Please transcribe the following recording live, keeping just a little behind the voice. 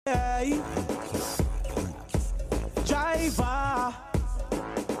Hey, driver,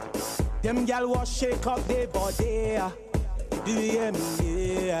 them gal was shake up their body. Do you hear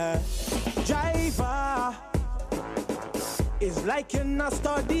me? Yeah. Driver, it's like you're not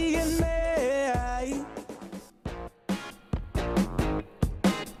studying me.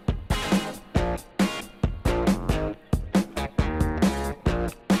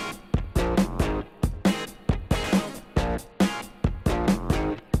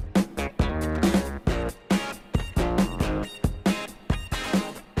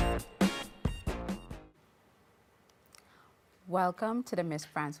 Welcome to the Miss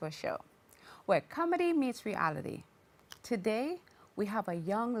Francois Show, where comedy meets reality. Today, we have a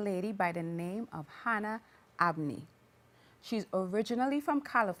young lady by the name of Hannah Abney. She's originally from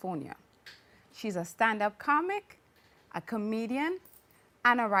California. She's a stand-up comic, a comedian,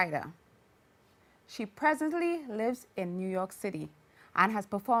 and a writer. She presently lives in New York City and has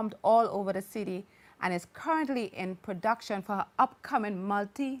performed all over the city and is currently in production for her upcoming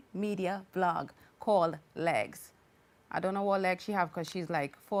multimedia vlog called Legs. I don't know what leg she have because she's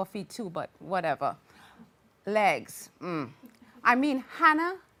like 4 feet 2, but whatever. Legs. I mean,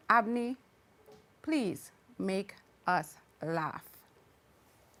 Hannah Abney, please make us laugh.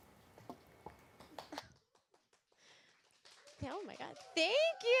 Oh my God.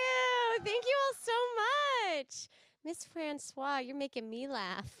 Thank you. Thank you all so much. Miss Francois, you're making me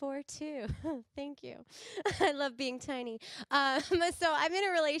laugh for too. Thank you. I love being tiny. So I'm in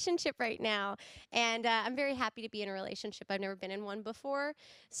a relationship right now, and I'm very happy to be in a relationship. I've never been in one before.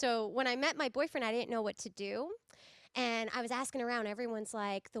 So when I met my boyfriend, I didn't know what to do. And I was asking around. Everyone's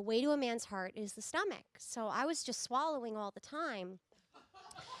like, the way to a man's heart is the stomach. So I was just swallowing all the time.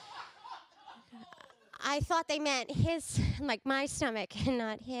 I thought they meant his, like my stomach, and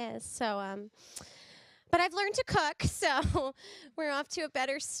not his. So, but I've learned to cook, so we're off to a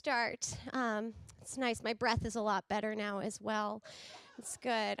better start. It's nice. My breath is a lot better now as well. It's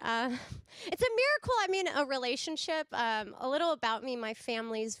good. It's a miracle I'm in a relationship. A little about me, my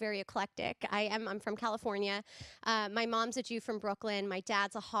family's very eclectic. I'm from California. My mom's a Jew from Brooklyn. My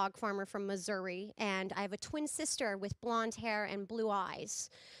dad's a hog farmer from Missouri. And I have a twin sister with blonde hair and blue eyes.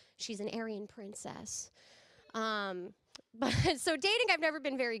 She's an Aryan princess. But so dating I've never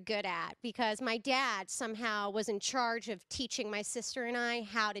been very good at because my dad somehow was in charge of teaching my sister and I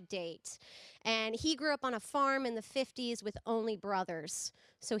how to date. And he grew up on a farm in the 50s with only brothers.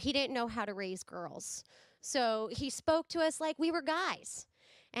 So he didn't know how to raise girls. So he spoke to us like we were guys.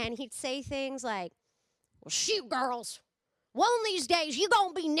 And he'd say things like, well, shoot, girls. One of these days you're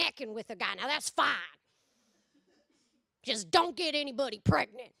going to be necking with a guy. Now that's fine. Just don't get anybody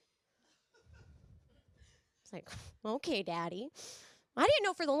pregnant. Like, okay, Daddy. I didn't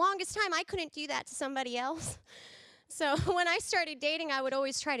know for the longest time I couldn't do that to somebody else. So when I started dating, I would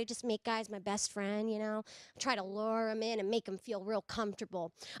always try to just make guys my best friend, you know, try to lure them in and make them feel real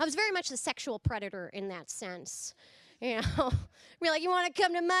comfortable. I was very much the sexual predator in that sense. You know, be like, you want to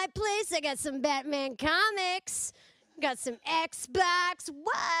come to my place? I got some Batman comics. Got some Xbox.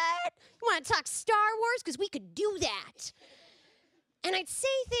 What? You want to talk Star Wars? Because we could do that. And I'd say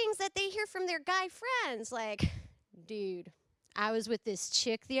things that they hear from their guy friends, like, dude, I was with this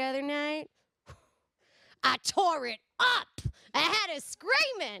chick the other night. I tore it up. I had her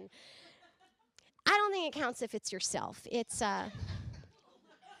screaming. I don't think it counts if it's yourself. It's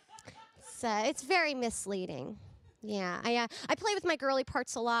very misleading. Yeah, I play with my girly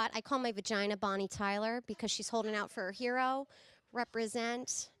parts a lot. I call my vagina Bonnie Tyler because she's holding out for her hero.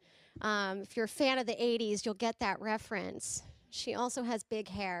 Represent. If you're a fan of the 80s, you'll get that reference. She also has big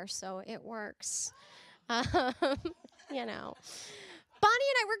hair, so it works. You know. Bonnie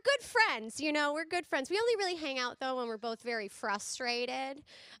and I, we're good friends, you know, we're good friends. We only really hang out, though, when we're both very frustrated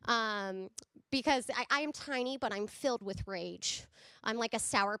because I am tiny, but I'm filled with rage. I'm like a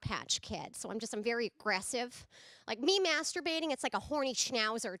Sour Patch Kid, so I'm very aggressive. Like, me masturbating, it's like a horny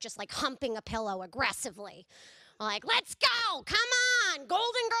schnauzer just, like, humping a pillow aggressively. Like, let's go, come on,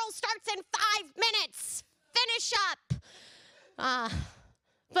 Golden Girl starts in 5 minutes, finish up.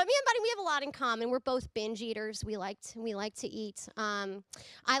 But me and Buddy, we have a lot in common. We're both binge eaters. We like to eat.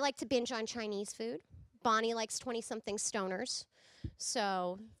 I like to binge on Chinese food. Bonnie likes 20-something stoners.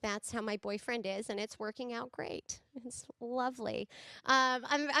 So that's how my boyfriend is, and it's working out great. It's lovely. I'm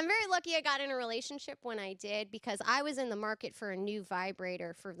very lucky I got in a relationship when I did because I was in the market for a new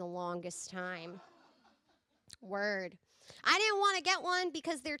vibrator for the longest time. Word. I didn't want to get one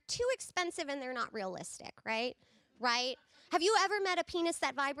because they're too expensive and they're not realistic, right? Right? Have you ever met a penis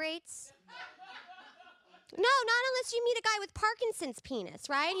that vibrates? No, not unless you meet a guy with Parkinson's penis,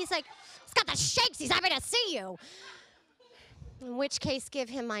 right? He's like, he's got the shakes, he's happy to see you. in which case give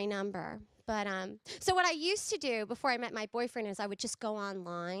him my number. But so what I used to do before I met my boyfriend is I would just go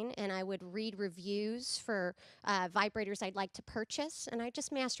online and I would read reviews for vibrators I'd like to purchase, and I'd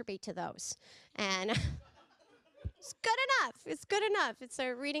just masturbate to those. And it's good enough. It's good enough. It's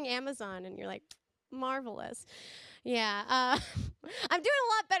reading Amazon, and you're like, marvelous. Yeah, I'm doing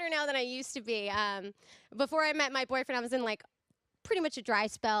a lot better now than I used to be. Before I met my boyfriend, I was in like pretty much a dry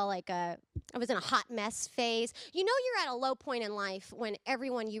spell, I was in a hot mess phase. You know you're at a low point in life when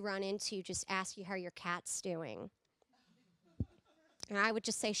everyone you run into just asks you how your cat's doing. And I would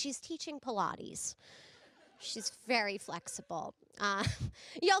just say, she's teaching Pilates. She's very flexible.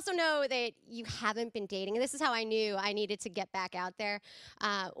 You also know that you haven't been dating, and this is how I knew I needed to get back out there.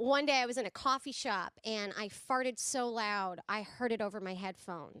 One day I was in a coffee shop, and I farted so loud, I heard it over my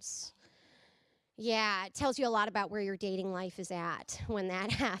headphones. Yeah, it tells you a lot about where your dating life is at when that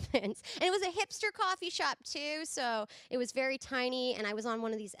happens. And it was a hipster coffee shop, too, so it was very tiny, and I was on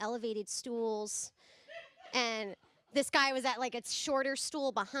one of these elevated stools, and this guy was at, like, a shorter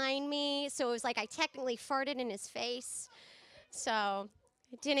stool behind me, so it was like I technically farted in his face, so I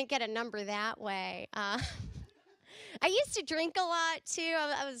didn't get a number that way. I used to drink a lot, too.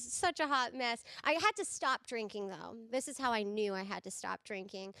 I was such a hot mess. I had to stop drinking, though. This is how I knew I had to stop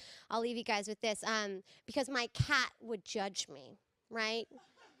drinking. I'll leave you guys with this. Because my cat would judge me, right?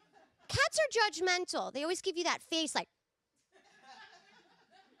 Cats are judgmental. They always give you that face like,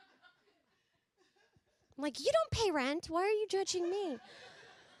 I'm like, you don't pay rent. Why are you judging me?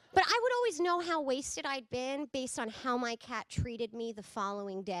 But I would always know how wasted I'd been based on how my cat treated me the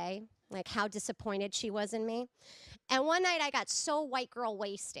following day, like how disappointed she was in me. And one night I got so white girl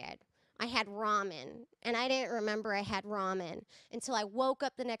wasted, I had ramen, and I didn't remember I had ramen until I woke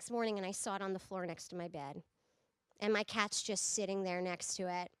up the next morning and I saw it on the floor next to my bed. And my cat's just sitting there next to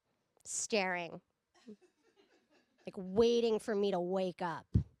it, staring, like waiting for me to wake up.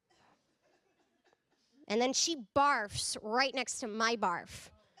 And then she barfs right next to my barf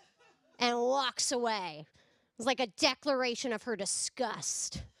and walks away. It was like a declaration of her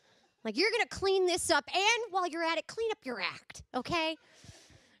disgust. Like, you're going to clean this up, and while you're at it, clean up your act, okay?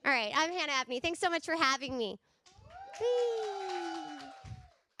 All right, I'm Hannah Abney. Thanks so much for having me.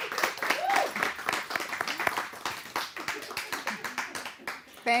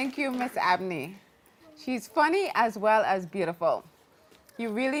 Thank you, Miss Abney. She's funny as well as beautiful. You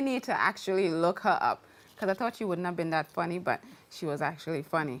really need to actually look her up, because I thought she wouldn't have been that funny, but she was actually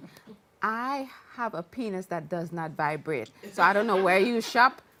funny. I have a penis that does not vibrate, so I don't know where you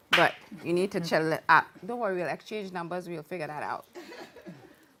shop, but you need to chill it out. Don't worry, we'll exchange numbers, we'll figure that out.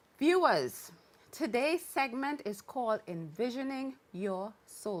 Viewers, today's segment is called Envisioning Your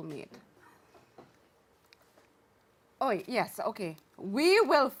Soulmate. Oh, yes, okay. We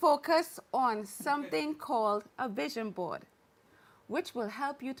will focus on something called a vision board, which will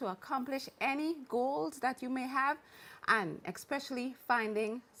help you to accomplish any goals that you may have, and especially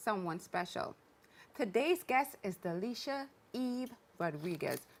finding someone special. Today's guest is Delisha Eve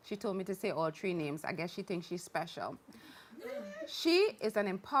Rodriguez. She told me to say all three names. I guess she thinks she's special. She is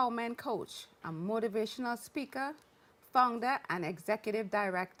an empowerment coach, a motivational speaker, founder, and executive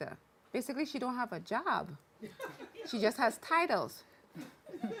director. Basically, she don't have a job. She just has titles.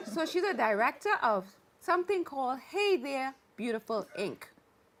 So she's a director of something called Hey There, Beautiful Inc.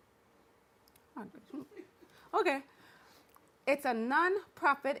 Okay. It's a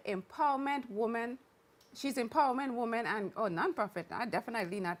non-profit empowerment woman. She's empowerment woman and, non-profit. I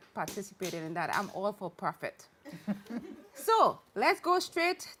definitely not participated in that. I'm all for profit. So let's go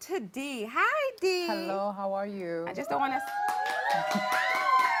straight to Dee. Hi, Dee. Hello, how are you? I just don't want to.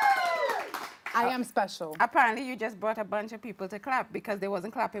 I am special. Apparently, you just brought a bunch of people to clap because they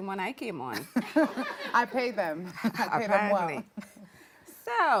wasn't clapping when I came on. I pay them. I pay them well.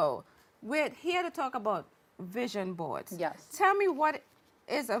 So, we're here to talk about vision boards. Yes. Tell me, what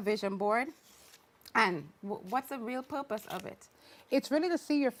is a vision board and what's the real purpose of it? It's really to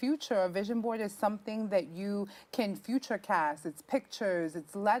see your future. A vision board is something that you can future cast. It's pictures,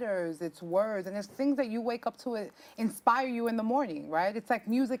 it's letters, it's words, and it's things that you wake up to inspire you in the morning, right? It's like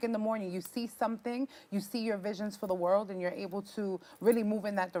music in the morning. You see something, you see your visions for the world, and you're able to really move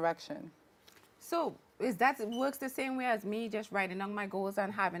in that direction. So, works the same way as me just writing down my goals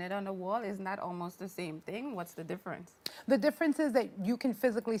and having it on the wall? Isn't that almost the same thing? What's the difference? The difference is that you can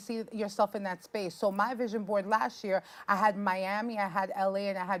physically see yourself in that space. So my vision board last year, I had Miami, I had LA,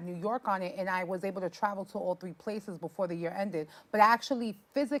 and I had New York on it, and I was able to travel to all three places before the year ended. But I actually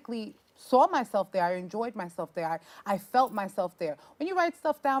physically saw myself there. I enjoyed myself there. I felt myself there. When you write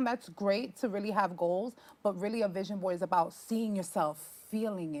stuff down, that's great to really have goals, but really a vision board is about seeing yourself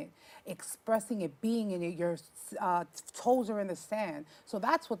feeling it, expressing it, being in it. Your toes are in the sand. So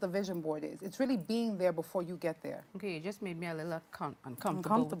that's what the vision board is. It's really being there before you get there. Okay, you just made me a little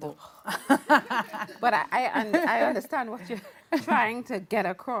Uncomfortable. But I understand what you're trying to get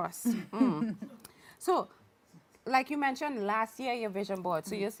across. Mm. So, like you mentioned last year, your vision board.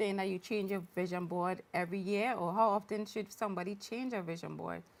 So you're saying that you change your vision board every year, or how often should somebody change a vision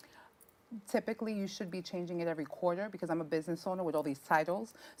board? Typically, you should be changing it every quarter because I'm a business owner with all these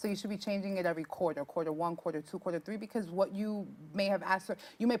titles. So you should be changing it every quarter, quarter one, quarter two, quarter three, because what you may have asked for,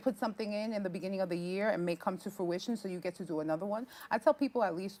 you may put something in the beginning of the year and may come to fruition, so you get to do another one. I tell people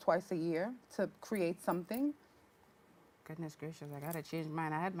at least twice a year to create something. Goodness gracious, I gotta change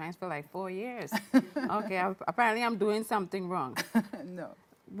mine. I had mine for like 4 years. Okay, apparently I'm doing something wrong. No.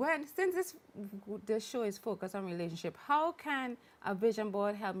 Since this show is focused on relationship, how can a vision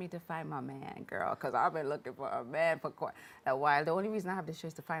board help me to find my man, girl? Because I've been looking for a man for quite a while. The only reason I have this show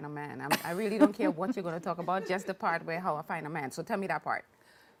is to find a man. I really don't care what you're going to talk about, just the part where how I find a man. So tell me that part.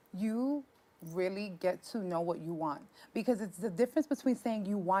 You really get to know what you want, because it's the difference between saying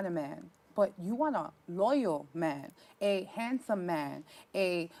you want a man, but you want a loyal man, a handsome man,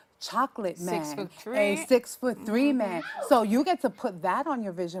 a chocolate man, 6'3", a 6'3" man. So you get to put that on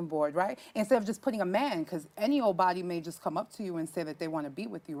your vision board, right? Instead of just putting a man, because any old body may just come up to you and say that they want to be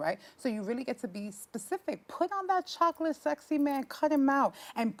with you, right? So you really get to be specific. Put on that chocolate sexy man, cut him out,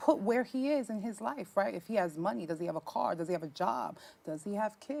 and put where he is in his life, right? If he has money, does he have a car? Does he have a job? Does he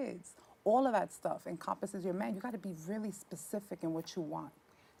have kids? All of that stuff encompasses your man. You got to be really specific in what you want.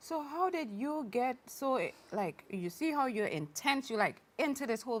 So how did you get so, like, you see how you're intense, you're like into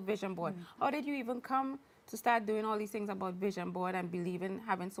this whole vision board. How did you even come to start doing all these things about vision board and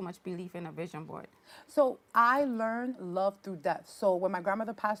having so much belief in a vision board? So I learned love through death. So when my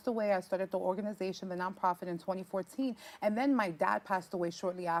grandmother passed away, I started the organization, the nonprofit, in 2014. And then my dad passed away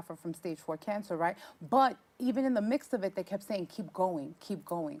shortly after from stage 4 cancer, right? But even in the mix of it, they kept saying, keep going,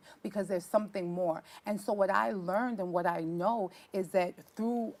 because there's something more. And so what I learned and what I know is that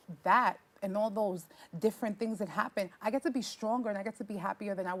through that, and all those different things that happen, I get to be stronger and I get to be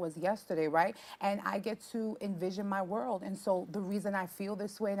happier than I was yesterday, right? And I get to envision my world. And so the reason I feel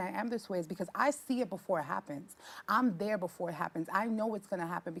this way and I am this way is because I see it before it happens. I'm there before it happens. I know it's gonna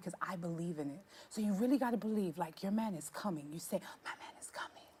happen because I believe in it. So you really gotta believe, like, your man is coming. You say, my man is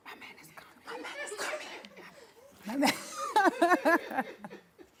coming. My man is coming. My man is coming. My man.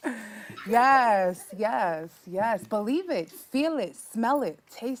 Yes. Believe it, feel it, smell it,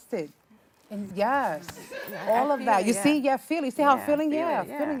 taste it. And yes, all of that. You see, feel it. You see how I'm feeling?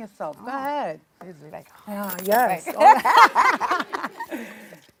 Feeling yourself. Go ahead. It's like, Yes.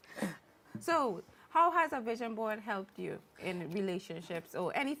 So how has a vision board helped you in relationships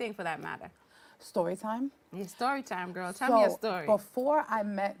or anything for that matter? Story time. Your story time, girl. Tell me a story. Before I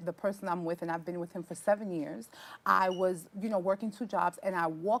met the person I'm with, and I've been with him for 7 years, I was, working 2 jobs, and I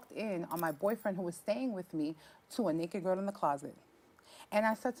walked in on my boyfriend who was staying with me to a naked girl in the closet. And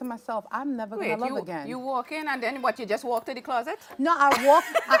I said to myself, I'm never gonna love again. You walk in and then what? You just walk to the closet? No, I walked.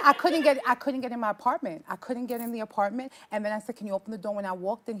 I couldn't get in my apartment. I couldn't get in the apartment. And then I said, can you open the door? When I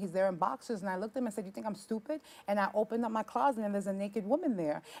walked in, he's there in boxers. And I looked at him and said, you think I'm stupid? And I opened up my closet and there's a naked woman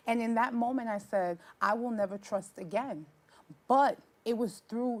there. And in that moment, I said, I will never trust again. But it was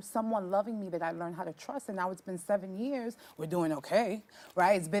through someone loving me that I learned how to trust. And now it's been 7 years. We're doing okay,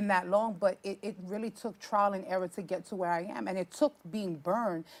 right? It's been that long, but it really took trial and error to get to where I am. And it took being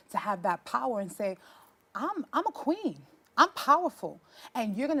burned to have that power and say, I'm a queen. I'm powerful.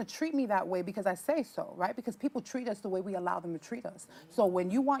 And you're going to treat me that way because I say so, right? Because people treat us the way we allow them to treat us. So when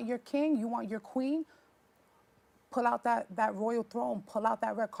you want your king, you want your queen, pull out that royal throne, pull out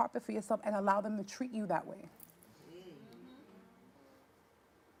that red carpet for yourself and allow them to treat you that way.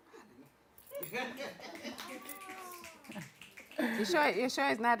 You sure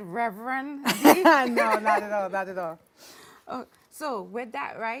it's not Reverend? No, not at all. Oh, so with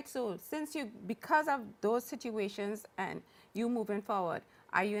that, right? So because of those situations and you moving forward,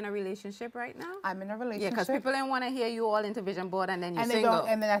 are you in a relationship right now? I'm in a relationship. Yeah, because people don't want to hear you all into vision board and then you and single.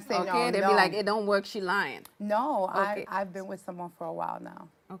 And then I say no. Okay, they'll be like, it don't work, she lying. No, okay. I've been with someone for a while now.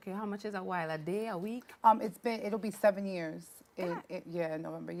 Okay, how much is a while? A day, a week? It'll be 7 years. In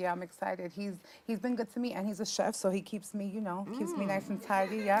November. Yeah, I'm excited. He's been good to me, and he's a chef, so he keeps me, keeps me nice and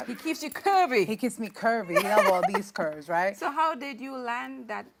tidy. Yeah. He keeps you curvy. He keeps me curvy. You have all these curves, right? So how did you land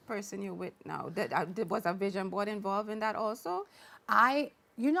that person you're with now? Was a vision board involved in that also? I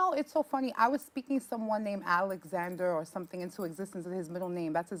You know, it's so funny. I was speaking someone named Alexander or something into existence of his middle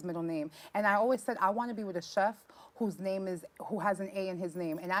name. That's his middle name. And I always said, I want to be with a chef who has an A in his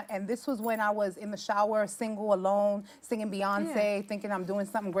name. And this was when I was in the shower, single, alone, singing Beyonce, thinking I'm doing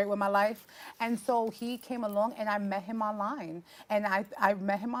something great with my life. And so he came along and I met him online. And I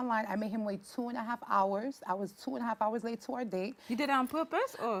met him online. I made him wait 2.5 hours. I was 2.5 hours late to our date. You did it on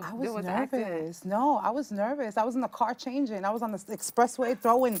purpose, or I there was was an accident? nervous. No, I was nervous. I was in the car changing. I was on the expressway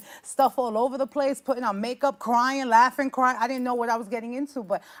throwing stuff all over the place, putting on makeup, crying, laughing, crying. I didn't know what I was getting into,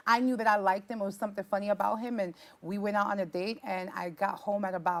 but I knew that I liked him. It was something funny about him. And we went out on a date, and I got home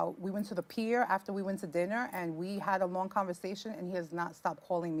at we went to the pier after we went to dinner, and we had a long conversation, and he has not stopped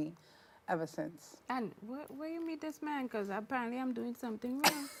calling me ever since. And where you meet this man? Because apparently I'm doing something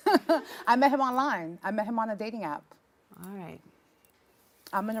wrong. I met him online. I met him on a dating app. All right.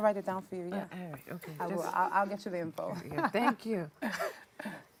 I'm going to write it down for you, yeah. All right, okay. I will. I'll get you the info. Yeah, thank you.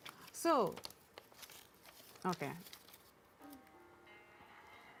 So, okay.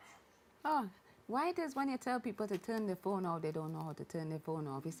 Oh, why does when you tell people to turn their phone off, they don't know how to turn their phone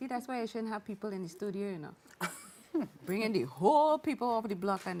off? You see, that's why you shouldn't have people in the studio, you know. Bringing the whole people off the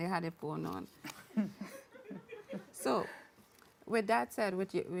block and they had their phone on. So, with that said,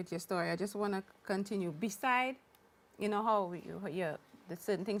 with your story, I just want to continue. Beside, you know, how the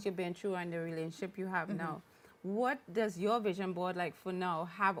certain things you've been through and the relationship you have now, what does your vision board, like for now,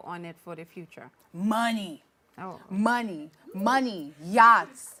 have on it for the future? Money. Oh. Money,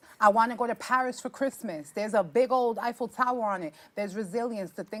 yachts. I want to go to Paris for Christmas. There's a big old Eiffel Tower on it. There's resilience,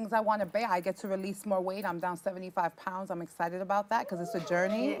 the things I want to bear. I get to release more weight. I'm down 75 pounds. I'm excited about that because it's a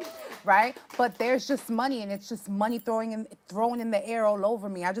journey, right? But there's just money, and it's just money thrown in the air all over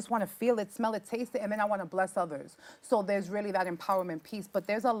me. I just want to feel it, smell it, taste it, and then I want to bless others. So there's really that empowerment piece. But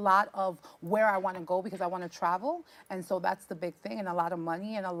there's a lot of where I want to go because I want to travel, and so that's the big thing, and a lot of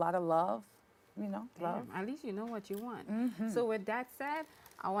money and a lot of love, you know, love. At least you know what you want. So with that said,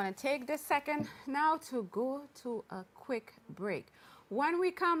 I want to take this second now to go to a quick break. When we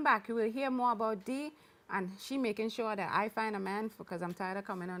come back, you will hear more about Dee, and she making sure that I find a man because I'm tired of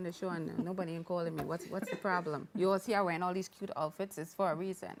coming on the show and nobody ain't calling me. What's the problem? You all see her wearing all these cute outfits. It's for a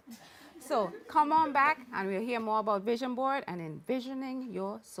reason. So come on back and we'll hear more about Vision Board and envisioning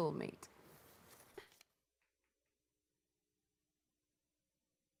your soulmate.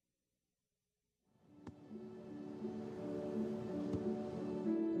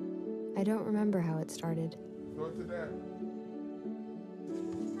 I don't remember how it started. Go to that.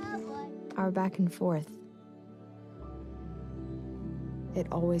 Our back and forth. It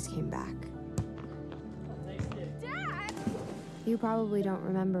always came back. Dad! You probably don't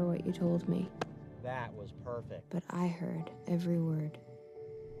remember what you told me, That was perfect. but I heard every word.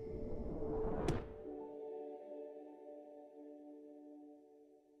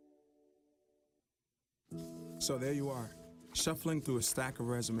 So there you are, shuffling through a stack of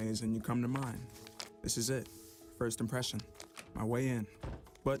resumes and you come to mine. This is it, first impression, my way in.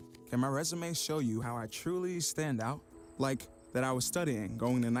 But can my resume show you how I truly stand out? Like that I was studying,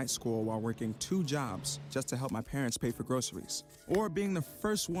 going to night school while working 2 jobs just to help my parents pay for groceries. Or being the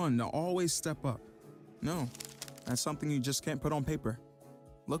first one to always step up. No, that's something you just can't put on paper.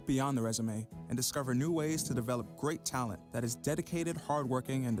 Look beyond the resume and discover new ways to develop great talent that is dedicated,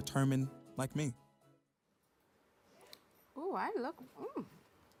 hardworking, and determined like me. Oh, I look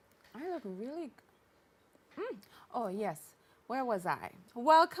really. Oh yes, where was I?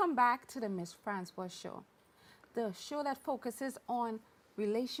 Welcome back to the Miss Francois Show, the show that focuses on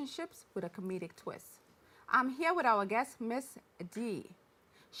relationships with a comedic twist. I'm here with our guest, Miss Dee.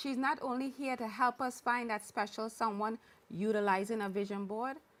 She's not only here to help us find that special someone utilizing a vision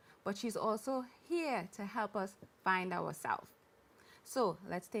board, but she's also here to help us find ourselves. So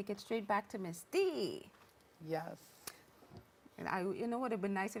let's take it straight back to Miss Dee. Yes. And you know what? It'd be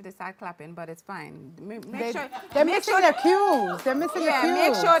nice if they start clapping, but it's fine. They're missing their cues. They're missing their cues.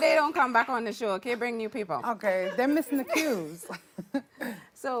 Make sure they don't come back on the show, okay? Bring new people. Okay, they're missing the cues.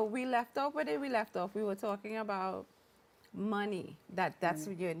 So we left off where we left off. We were talking about money, that's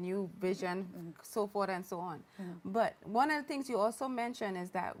your new vision, so forth and so on. But one of the things you also mentioned is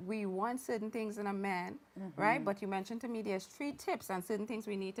that we want certain things in a man, right? But you mentioned to me there's 3 tips and certain things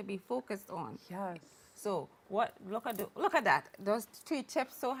we need to be focused on. Yes. So look at that. Those 3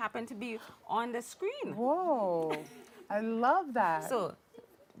 tips so happen to be on the screen. Whoa, I love that. So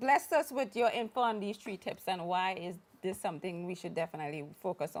bless us with your info on these 3 tips and why is this something we should definitely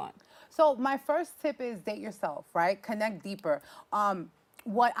focus on. So my first tip is date yourself, right? Connect deeper.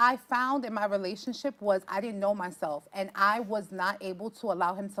 what I found in my relationship was I didn't know myself, and I was not able to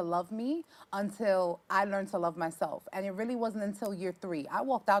allow him to love me until I learned to love myself. And it really wasn't until year 3. I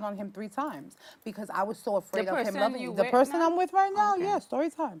walked out on him 3 times because I was so afraid of him person loving you me. The with person now? I'm with right now, Okay. yeah, story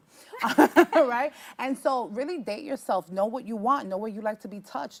time. Right? And so really date yourself. Know what you want. Know where you like to be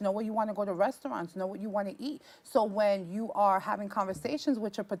touched. Know where you want to go to restaurants. Know what you want to eat. So when you are having conversations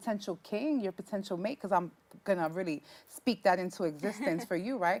with your potential king, your potential mate, because I'm gonna really speak that into existence for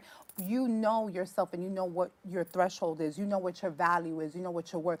you, right? You know yourself and you know what your threshold is. You know what your value is. You know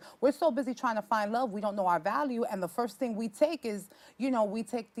what your worth. We're so busy trying to find love, we don't know our value. And the first thing we take is, we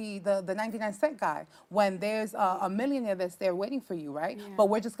take the 99-cent guy when there's a millionaire that's there waiting for you, right? Yeah. But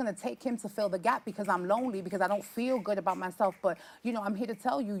we're just gonna take him to fill the gap because I'm lonely, because I don't feel good about myself. But I'm here to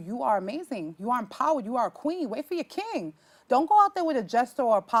tell you, you are amazing. You are empowered. You are a queen. Wait for your king. Don't go out there with a jester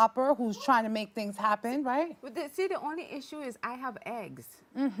or a popper who's trying to make things happen, right? But see, the only issue is I have eggs,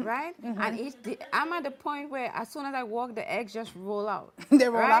 right? And I'm at the point where as soon as I walk, the eggs just roll out. They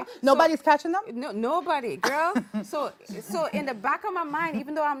roll right? out. Nobody's catching them? No, nobody, girl. so in the back of my mind,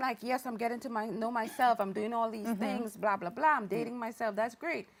 even though I'm like, yes, I'm getting to know myself, I'm doing all these things, blah, blah, blah, I'm dating myself, that's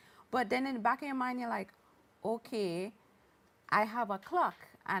great. But then in the back of your mind, you're like, okay, I have a clock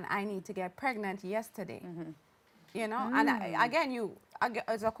and I need to get pregnant yesterday. And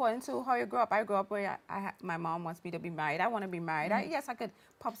it's according to how you grow up. I grew up where my mom wants me to be married. I want to be married. Yes, I could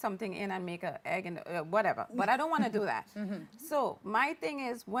pop something in and make an egg and whatever, but I don't want to do that. So my thing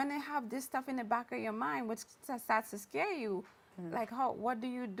is, when they have this stuff in the back of your mind, which starts to scare you, like what do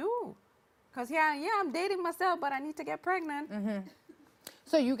you do? Because I'm dating myself, but I need to get pregnant.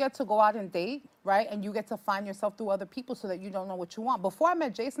 So you get to go out and date, right? And you get to find yourself through other people so that you don't know what you want. Before I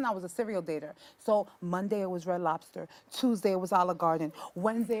met Jason, I was a serial dater. So Monday it was Red Lobster. Tuesday it was Olive Garden.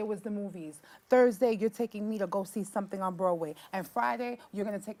 Wednesday it was the movies. Thursday you're taking me to go see something on Broadway. And Friday you're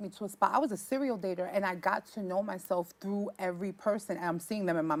going to take me to a spot. I was a serial dater, and I got to know myself through every person. And I'm seeing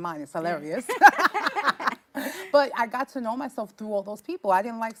them in my mind. It's hilarious. But I got to know myself through all those people. I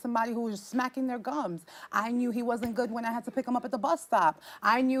didn't like somebody who was smacking their gums. I knew he wasn't good when I had to pick him up at the bus stop.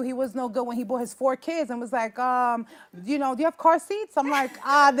 I knew he was no good when he brought his 4 kids and was like, do you have car seats? I'm like,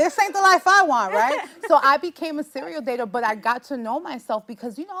 this ain't the life I want, right? So I became a serial dater, but I got to know myself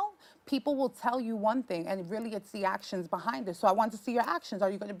because, people will tell you one thing, and really it's the actions behind it. So I want to see your actions. Are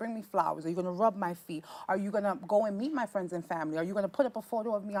you going to bring me flowers? Are you going to rub my feet? Are you going to go and meet my friends and family? Are you going to put up a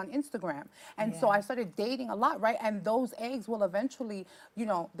photo of me on Instagram? And so I started dating a lot, right? And those eggs will eventually,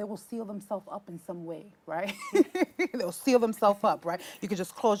 they will seal themselves up in some way, right? They'll seal themselves up, right? You can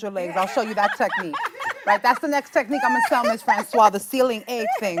just close your legs. I'll show you that technique, right? That's the next technique I'm going to sell, Ms. Francois, the sealing egg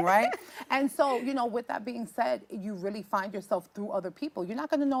thing, right? And so, with that being said, you really find yourself through other people. You're not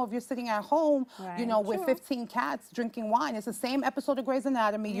going to know if you're sitting at home, with 15 cats drinking wine. It's the same episode of Grey's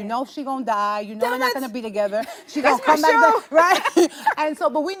Anatomy. You know she gonna die. You know they're not gonna be together. She gonna come back, right? And so,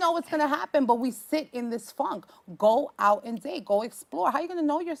 but we know what's gonna happen. But we sit in this funk. Go out and date. Go explore. How are you gonna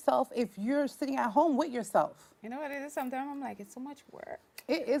know yourself if you're sitting at home with yourself? You know what it is? Sometimes I'm like, it's so much work.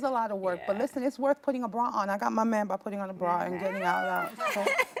 It is a lot of work. But listen, it's worth putting a bra on. I got my man by putting on a bra and getting out. So.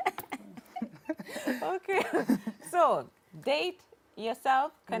 Okay. So date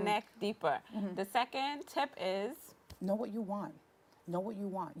yourself, connect deeper. The second tip is know what you want. Know what you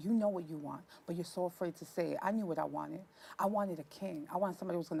want. You know what you want, but you're so afraid to say it. I knew what I wanted. I wanted a king. I wanted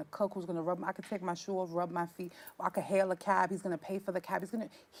somebody who's going to cook, who's going to rub. I could take my shoe off, rub my feet. I could hail a cab. He's going to pay for the cab.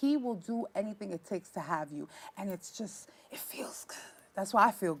 He will do anything it takes to have you. And it feels good. That's why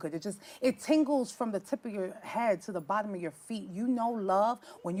I feel good. It tingles from the tip of your head to the bottom of your feet. You know love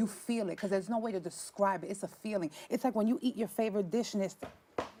when you feel it, because there's no way to describe it. It's a feeling. It's like when you eat your favorite dish and it's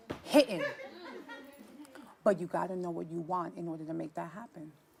hitting. But you got to know what you want in order to make that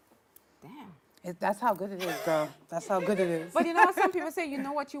happen. damn. That's how good it is, girl. That's how good it is. But you know what some people say, you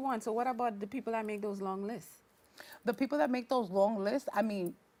know what you want. So what about the people that make those long lists? The people that make those long lists, I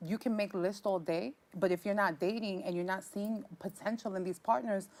mean, you can make lists all day, but if you're not dating and you're not seeing potential in these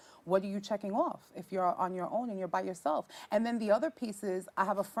partners, what are you checking off if you're on your own and you're by yourself? And then the other piece is, I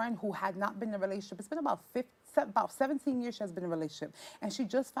have a friend who had not been in a relationship. It's been about 17 years she has been in a relationship. And she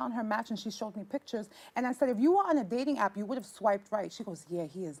just found her match and she showed me pictures. And I said, if you were on a dating app, you would have swiped right. She goes, yeah,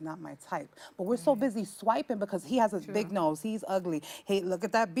 he is not my type. But we're so busy swiping because he has a big nose. He's ugly. Hey, look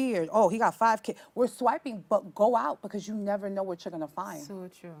at that beard. Oh, he got 5 kids. We're swiping, but go out because you never know what you're going to find. So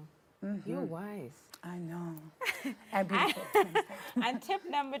true. You're wise. I know. And beautiful. And tip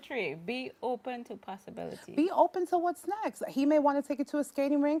number 3, be open to possibilities. Be open to what's next. He may want to take you to a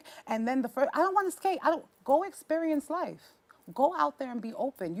skating rink, and then I don't want to skate. Go experience life. Go out there and be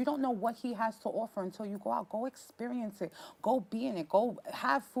open. You don't know what he has to offer until you go out. Go experience it. Go be in it. Go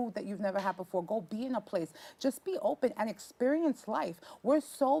have food that you've never had before. Go be in a place. Just be open and experience life. We're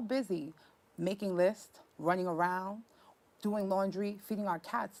so busy making lists, running around, doing laundry, feeding our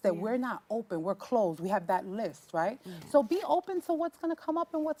cats, that we're not open. We're closed. We have that list, right? So be open to what's going to come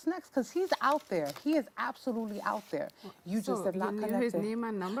up and what's next, because he's out there. He is absolutely out there. You just have not connected. His name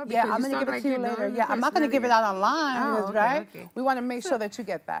and number? Yeah, Because I'm you going to sound give it like to you you know later. him Yeah, I'm not going to give it personally. out online, Oh, okay, right? okay. We want to make sure that you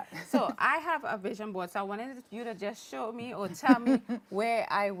get that. So I have a vision board. So I wanted you to just show me or tell me where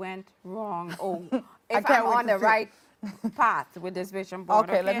I went wrong, or if can't I'm wait on to the see. right path with this vision board.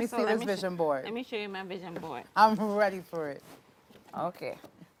 Okay, let me so see let this me vision board. Let me show you my vision board. I'm ready for it. Okay,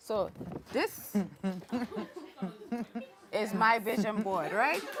 so this is my vision board,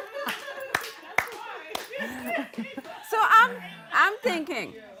 right? So I'm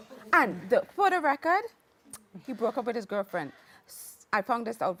thinking, and for the record, he broke up with his girlfriend. I found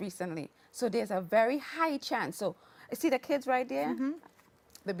this out recently. So there's a very high chance. So see the kids right there?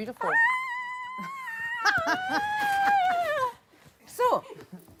 They're beautiful. So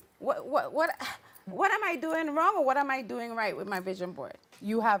what am I doing wrong, or what am I doing right with my vision board?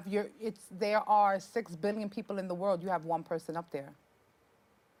 You have there are 6 billion people in the world. You have one person up there.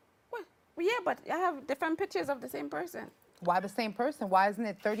 Well, yeah, but I have different pictures of the same person. Why the same person? Why isn't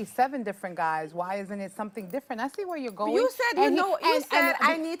it 37 different guys? Why isn't it something different? I see where you're going. You said And said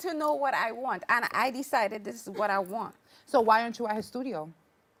I need to know what I want, and I decided this is what I want. So why aren't you at his studio?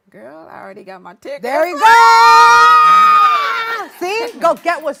 Girl, I already got my ticket. There you go. See? Go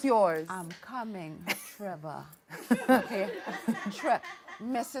get what's yours. I'm coming, Trevor. Okay,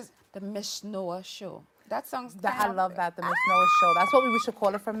 the Miss Noah Show. That song's I love that, the Miss Noah Show. That's what we should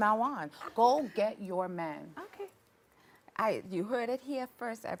call it from now on. Go get your man. Okay. You heard it here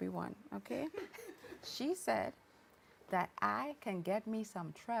first, everyone, okay? She said that I can get me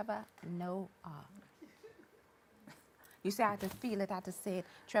some Trevor Noah. You say I have to feel it, I have to say it.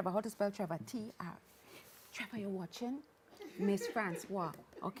 Trevor, how to spell Trevor? T-R. Trevor, you're watching? Miss Francois,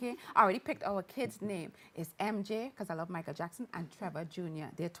 okay? I already picked our kid's name. It's MJ, because I love Michael Jackson, and Trevor Jr.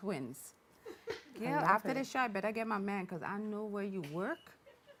 They're twins. Girl, after this show, I better get my man, because I know where you work.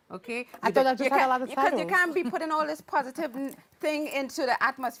 Okay, I thought I just had a lot of because you titles. can't be putting all this positive thing into the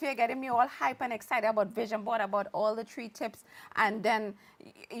atmosphere, getting me all hype and excited about vision board, about all the 3 tips, and then,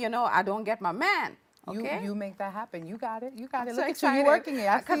 I don't get my man. Okay? You make that happen. You got it. You got it. So Look at you. You working it.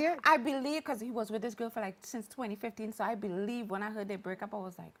 I see it. I believe, because he was with this girl for since 2015, so I believe when I heard they break up, I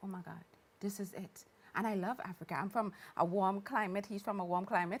was like, oh my God, this is it. And I love Africa. I'm from a warm climate. He's from a warm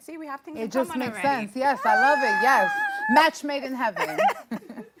climate. See, we have things in It just common makes already. sense. Yes, I love it. Yes. Match made in heaven.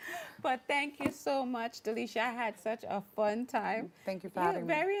 But thank you so much, Delisha. I had such a fun time. Thank you for having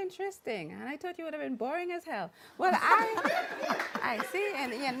me. You're very interesting. And I thought you would have been boring as hell. Well, I see,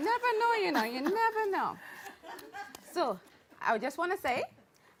 and you never know, you never know. So I just want to say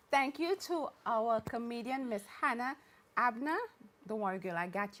thank you to our comedian, Miss Hannah Abner. Don't worry, girl, I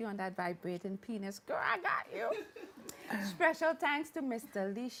got you on that vibrating penis. Girl, I got you. Special thanks to Miss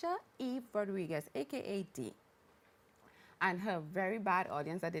Delisha Eve Rodriguez, a.k.a. D. And her very bad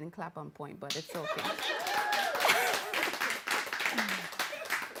audience that didn't clap on point, but it's okay.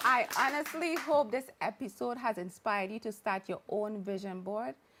 I honestly hope this episode has inspired you to start your own vision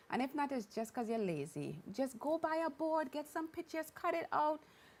board. And if not, it's just because you're lazy. Just go buy a board, get some pictures, cut it out,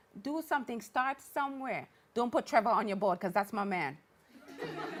 do something, start somewhere. Don't put Trevor on your board, because that's my man.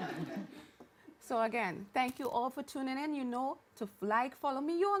 So again, thank you all for tuning in. You know to like, follow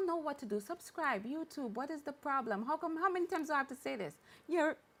me. You all know what to do. Subscribe, YouTube. What is the problem? How many times do I have to say this?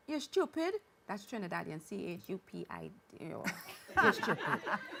 You're stupid. That's Trinidadian, C-H-U-P-I-D. You're stupid.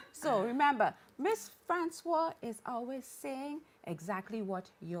 So remember, Miss Francois is always saying exactly what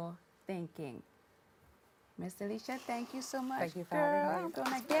you're thinking. Miss Alicia, thank you so much. Thank you for Girl, having me. I'm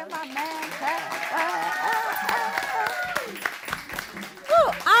gonna get my man.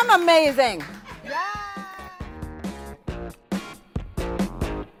 Ooh, I'm amazing.